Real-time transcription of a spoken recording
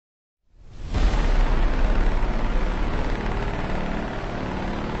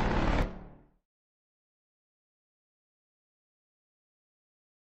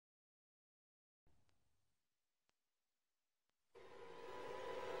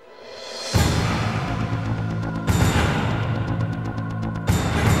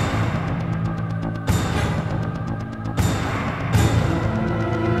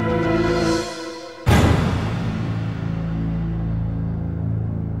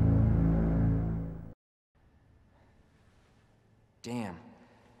Damn.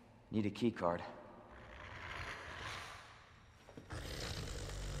 Need a key card.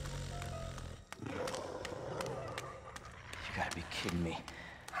 You gotta be kidding me.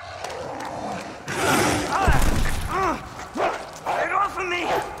 Get off of me!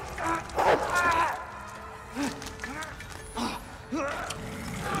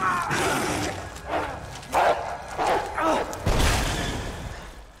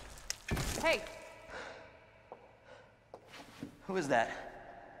 Hey! Who is that?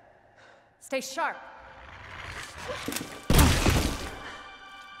 Stay sharp.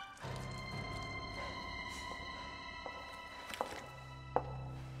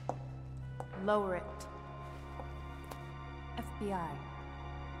 Lower it. FBI.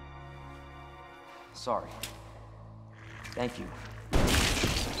 Sorry. Thank you.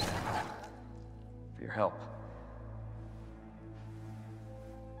 For your help.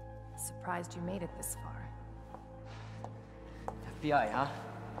 Surprised you made it this far. FBI, huh?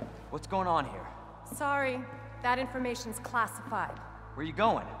 What's going on here? Sorry, that information's classified. Where are you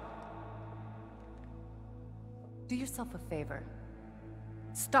going? Do yourself a favor.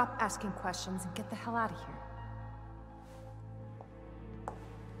 Stop asking questions and get the hell out of here.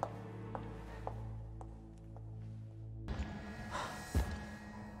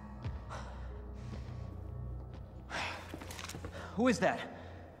 Who is that?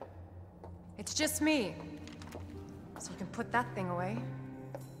 It's just me. So you can put that thing away.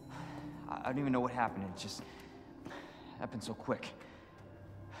 I don't even know what happened. It just happened so quick.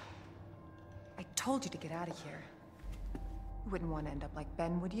 I told you to get out of here. You wouldn't want to end up like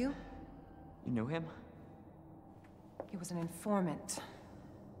Ben, would you? You knew him? He was an informant.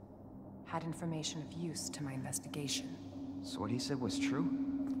 Had information of use to my investigation. So what he said was true?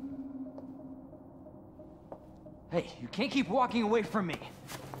 Hey, you can't keep walking away from me!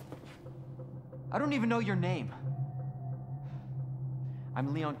 I don't even know your name.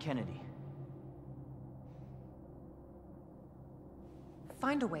 I'm Leon Kennedy.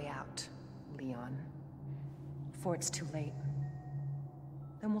 Find a way out, Leon. Before it's too late.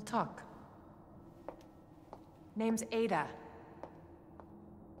 Then we'll talk. Name's Ada.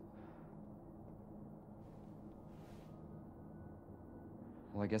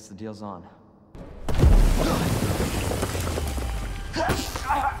 Well, I guess the deal's on.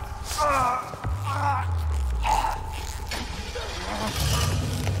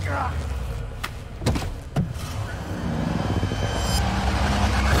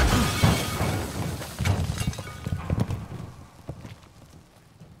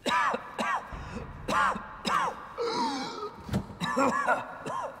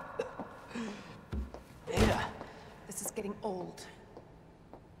 Ada. This is getting old.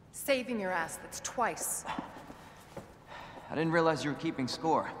 Saving your ass, that's twice. I didn't realize you were keeping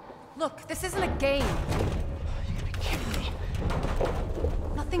score. Look, this isn't a game. You gotta be kidding me.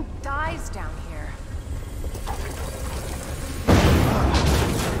 Nothing dies down here.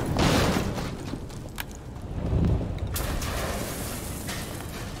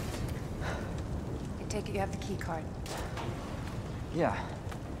 I take it you have the key card. Yeah,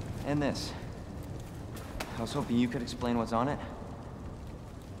 and this. I was hoping you could explain what's on it.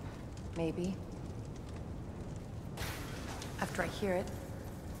 Maybe. After I hear it.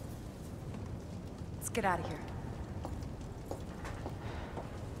 Let's get out of here.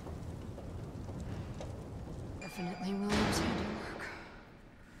 Definitely William's handiwork.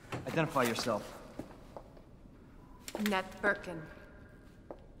 Identify yourself. Annette Birkin.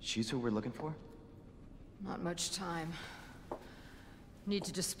 She's who we're looking for? Not much time. Need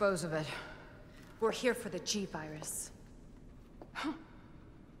to dispose of it. We're here for the G-Virus.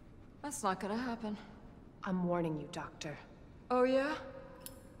 That's not gonna happen. I'm warning you, Doctor. Oh, yeah?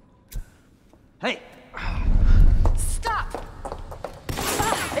 Hey! Stop!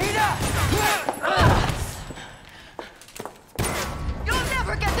 Ada! You'll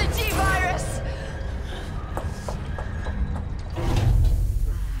never get the G-Virus!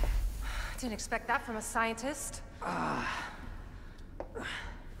 Didn't expect that from a scientist.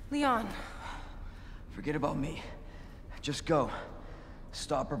 Leon. Forget about me. Just go.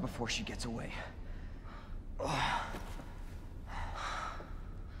 Stop her before she gets away.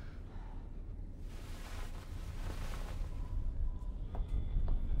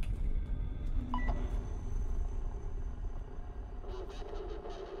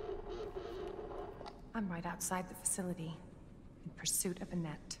 I'm right outside the facility. In pursuit of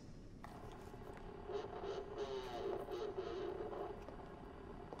Annette.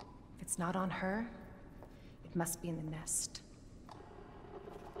 If it's not on her, it must be in the nest.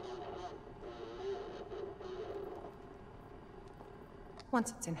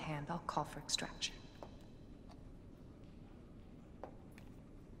 Once it's in hand, I'll call for extraction.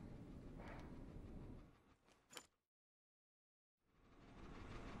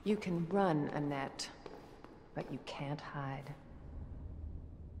 You can run, Annette, but you can't hide.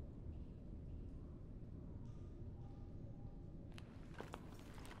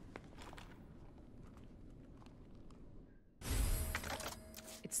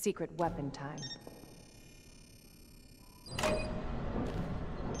 It's secret weapon time.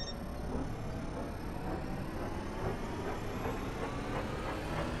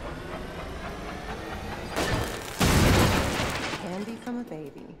 Candy from a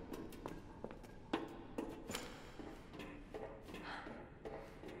baby.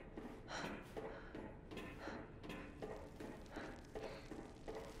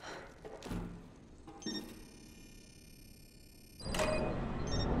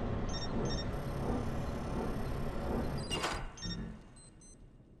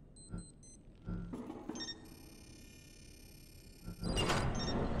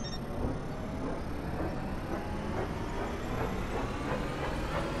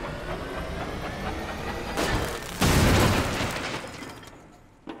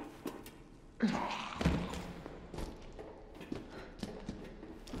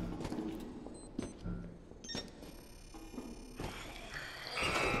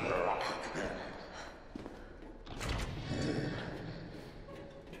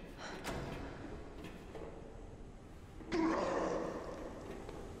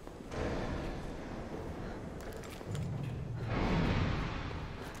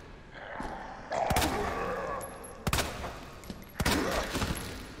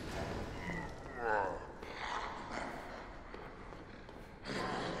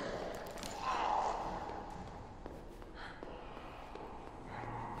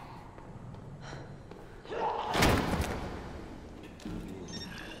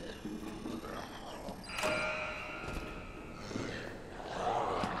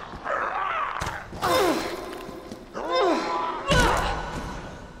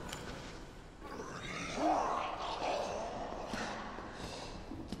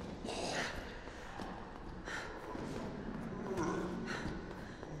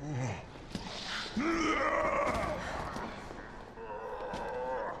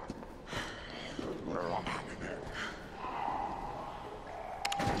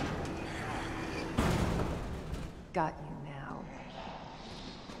 Got you now.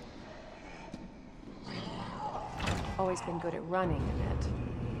 Always been good at running, Annette.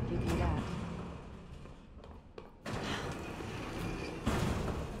 Give you that.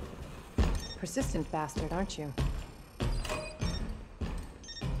 Persistent bastard, aren't you?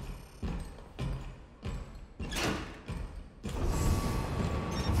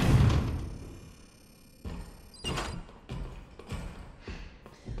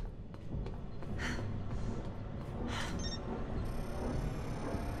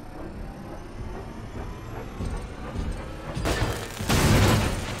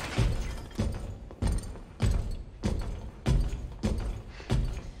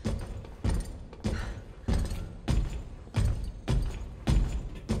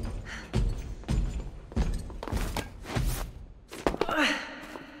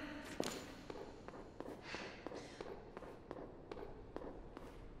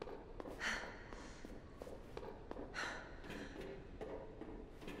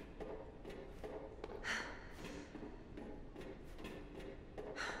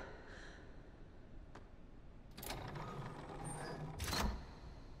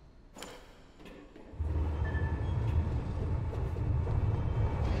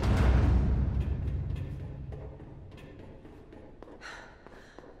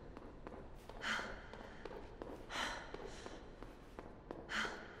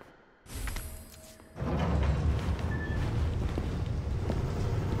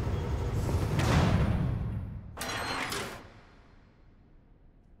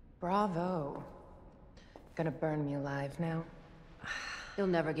 Bravo. Gonna burn me alive now? You'll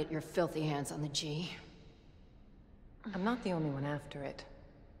never get your filthy hands on the G. I'm not the only one after it.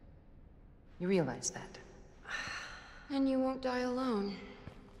 You realize that? And you won't die alone.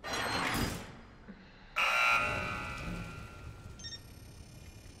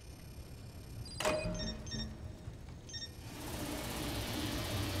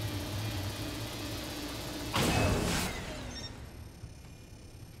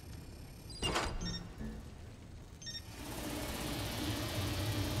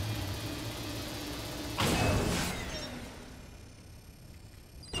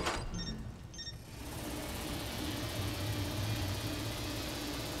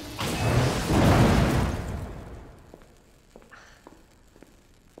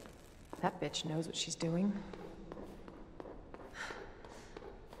 That bitch knows what she's doing.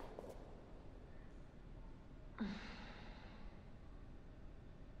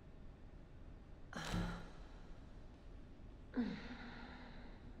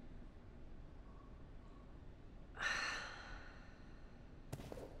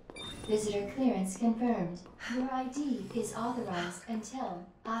 Visitor clearance confirmed. Your ID is authorized until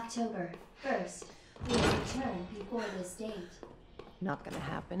October 1st. Please return before this date. Not gonna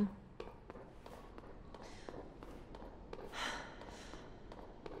happen.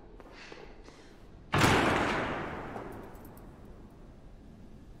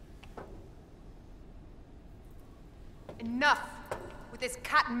 Enough with this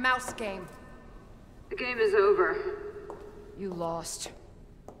cat and mouse game. The game is over. You lost.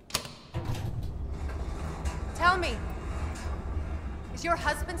 Tell me, is your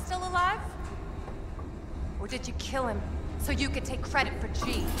husband still alive? Or did you kill him so you could take credit for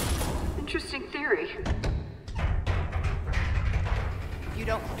G? Interesting theory. If you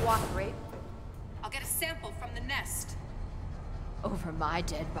don't cooperate, I'll get a sample from the nest. Over my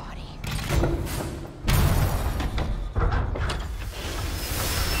dead body.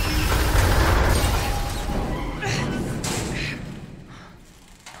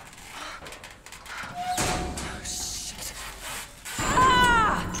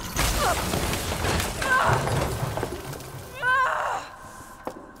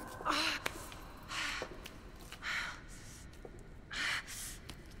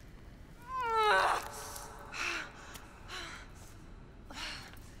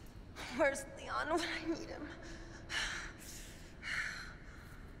 Where's Leon when I need him?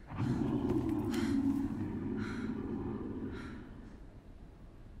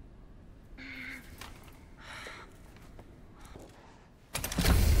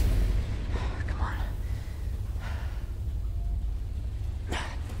 Come on.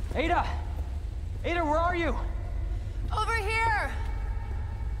 Ada! Ada, where are you? Over here!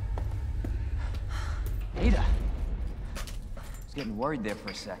 Ada! I was getting worried there for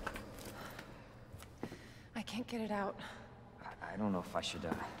a sec. I can't get it out. I don't know if I should,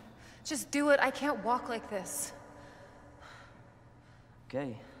 Just do it. I can't walk like this.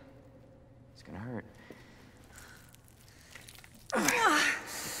 Okay. It's gonna hurt.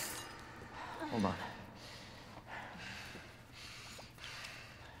 Hold on.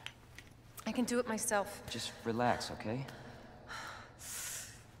 I can do it myself. Just relax, okay?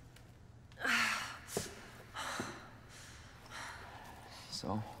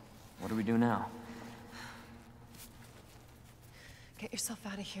 So, what do we do now? Get yourself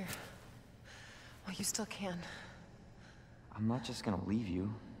out of here. While you still can. I'm not just gonna leave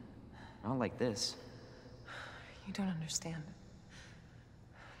you. Not like this. You don't understand.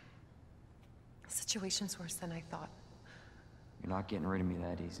 The situation's worse than I thought. You're not getting rid of me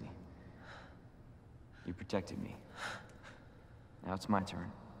that easy. You protected me. Now it's my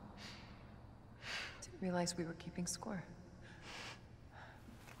turn. Didn't realize we were keeping score.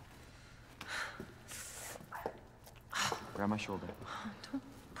 Grab my shoulder. Don't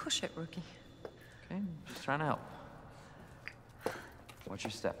push it, rookie. Okay, just trying to help. Watch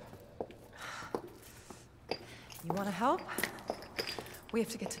your step. You want to help? We have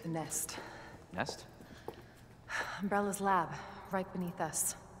to get to the nest. Nest? Umbrella's lab, right beneath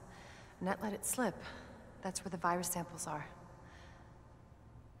us. Net let it slip. That's where the virus samples are.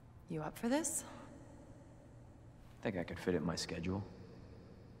 You up for this? Think I could fit it in my schedule.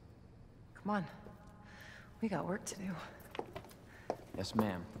 Come on. We got work to do. Yes,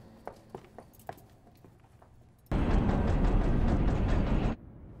 ma'am. You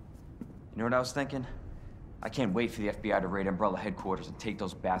know what I was thinking? I can't wait for the FBI to raid Umbrella headquarters and take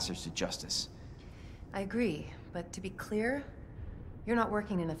those bastards to justice. I agree, but to be clear, you're not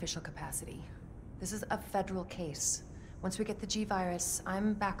working in official capacity. This is a federal case. Once we get the G-Virus,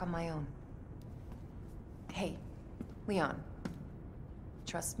 I'm back on my own. Hey, Leon.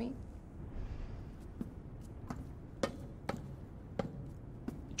 Trust me? You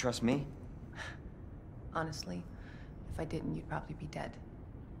trust me? Honestly, if I didn't, you'd probably be dead.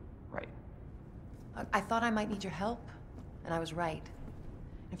 Right. I thought I might need your help, and I was right.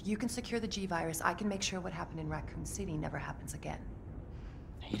 If you can secure the G-Virus, I can make sure what happened in Raccoon City never happens again.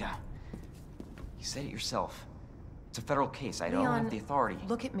 Ada, you said it yourself. It's a federal case. I don't Leon, have the authority.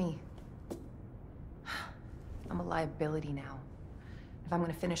 Look at me. I'm a liability now. If I'm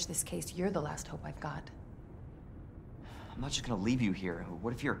gonna finish this case, you're the last hope I've got. I'm not just gonna leave you here.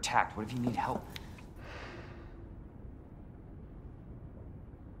 What if you're attacked? What if you need help?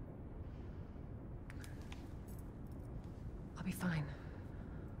 I'll be fine.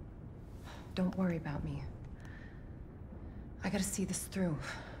 Don't worry about me. I gotta see this through.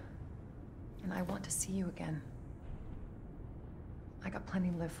 And I want to see you again. I got plenty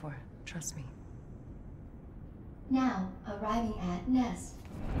to live for, trust me. Now, arriving at Nest.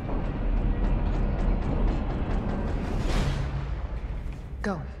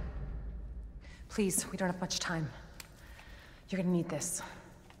 Go. Please, we don't have much time. You're gonna need this.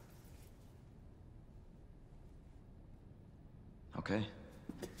 Okay.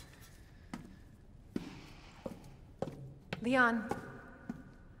 Leon.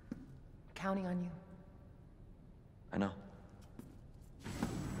 Counting on you. I know.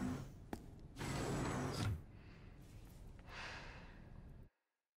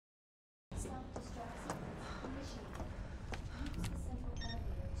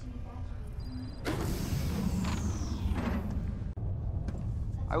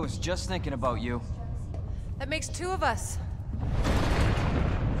 I was just thinking about you. That makes two of us.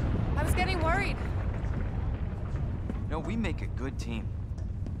 I was getting worried. No, we make a good team.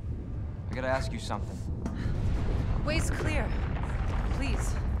 I gotta ask you something. Way's clear.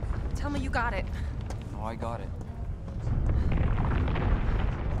 Please, tell me you got it. Oh, I got it.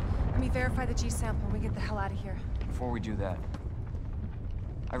 Let me verify the G sample and we get the hell out of here. Before we do that,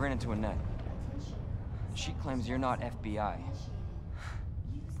 I ran into Annette. She claims you're not FBI.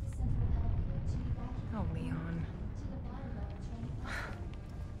 Oh, Leon.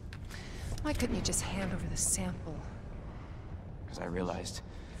 Why couldn't you just hand over the sample? Because I realized,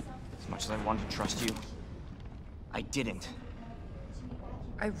 as much as I wanted to trust you, I didn't.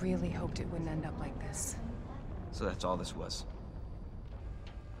 I really hoped it wouldn't end up like this. So that's all this was.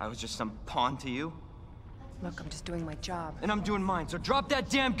 I was just some pawn to you? Look, I'm just doing my job. And I'm doing mine, so drop that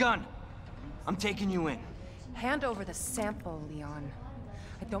damn gun! I'm taking you in. Hand over the sample, Leon.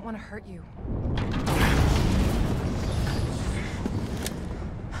 I don't want to hurt you.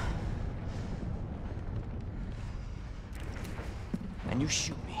 And you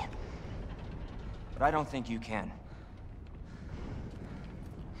shoot me. But I don't think you can.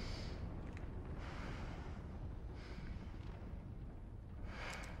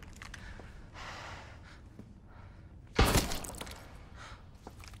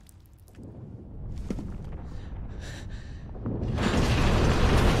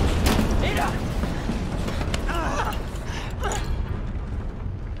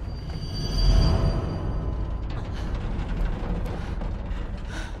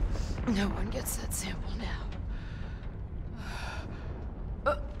 No one gets that sample now.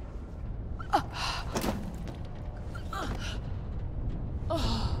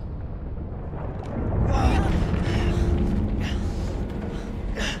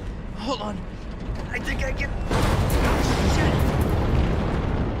 Hold on. I think I can...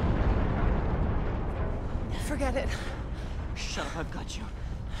 Forget it. Shut up, I've got you.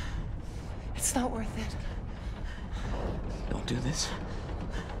 It's not worth it. Don't do this.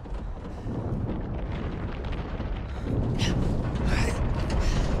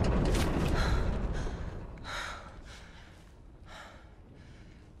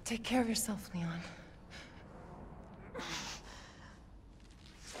 Take care of yourself, Leon.